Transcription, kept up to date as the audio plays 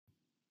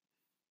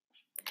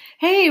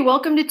Hey,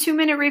 welcome to 2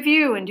 Minute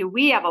Review, and do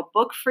we have a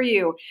book for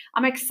you?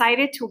 I'm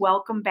excited to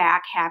welcome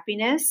back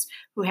Happiness,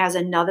 who has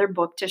another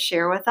book to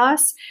share with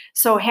us.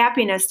 So,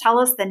 Happiness, tell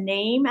us the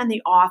name and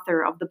the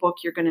author of the book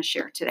you're going to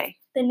share today.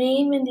 The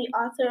name and the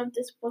author of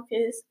this book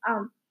is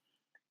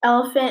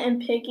Elephant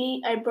and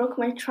Piggie. I Broke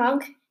My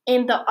Trunk,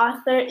 and the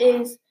author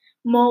is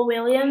Mo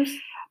Williams.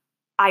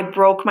 I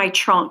broke my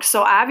trunk.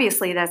 So,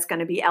 obviously, that's going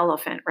to be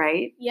Elephant,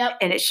 right? Yep.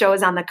 And it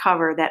shows on the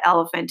cover that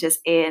Elephant is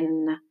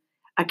in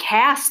a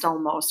cast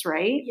almost,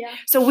 right? Yeah.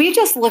 So, we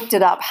just looked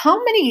it up. How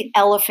many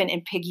Elephant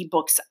and Piggie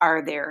books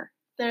are there?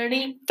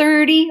 30.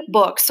 30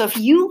 books. So if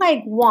you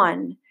like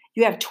one,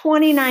 you have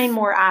 29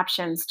 more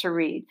options to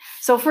read.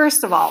 So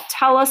first of all,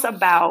 tell us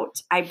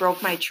about I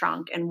Broke My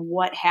Trunk and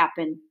what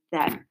happened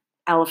that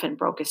Elephant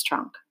broke his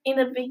trunk. In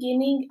the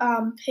beginning,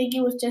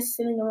 Piggie was just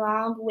sitting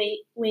around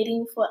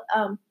waiting for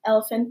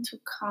Elephant to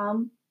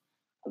come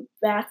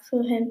back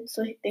to him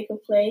so they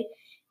could play.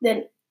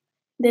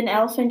 Then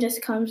Elephant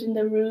just comes in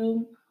the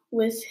room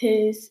with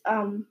his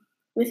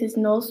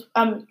nose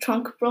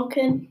trunk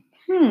broken.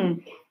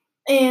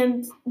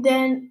 And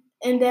then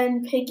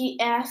Piggy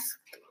asked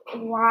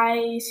why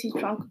is his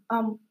trunk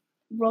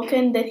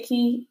broken. That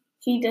he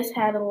just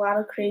had a lot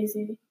of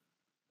crazy.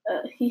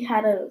 He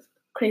had a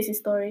crazy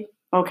story.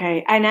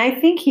 Okay, and I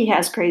think he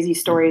has crazy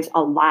stories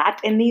a lot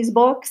in these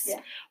books. Yeah.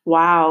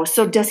 Wow.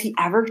 So does he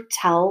ever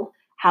tell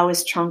how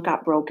his trunk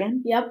got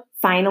broken? Yep.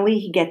 Finally,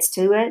 he gets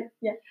to it?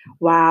 Yeah.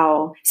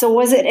 Wow. So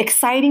was it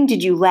exciting?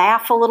 Did you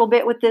laugh a little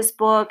bit with this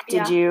book?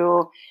 Did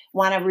you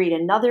want to read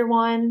another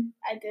one?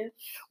 I did.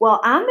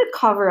 Well, on the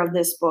cover of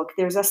this book,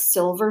 there's a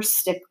silver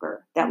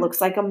sticker that looks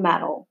like a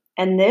medal.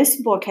 And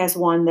this book has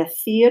won the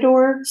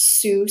Theodore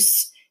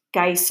Seuss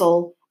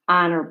Geisel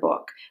Honor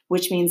Book,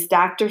 which means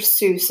Dr.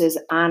 Seuss's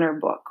honor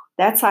book.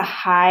 That's a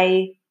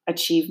high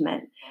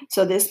achievement.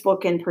 So this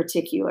book in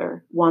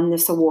particular won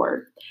this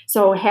award.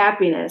 So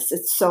Happiness,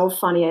 it's so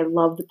funny. I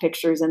love the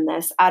pictures in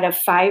this. Out of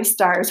 5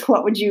 stars,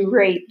 what would you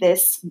rate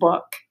this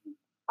book?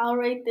 I'll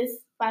rate this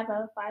 5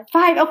 out of 5.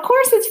 5. Of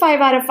course it's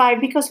 5 out of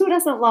 5 because who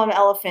doesn't love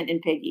Elephant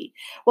and Piggie?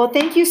 Well,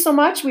 thank you so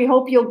much. We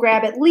hope you'll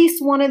grab at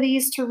least one of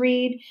these to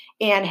read,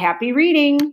 and happy reading.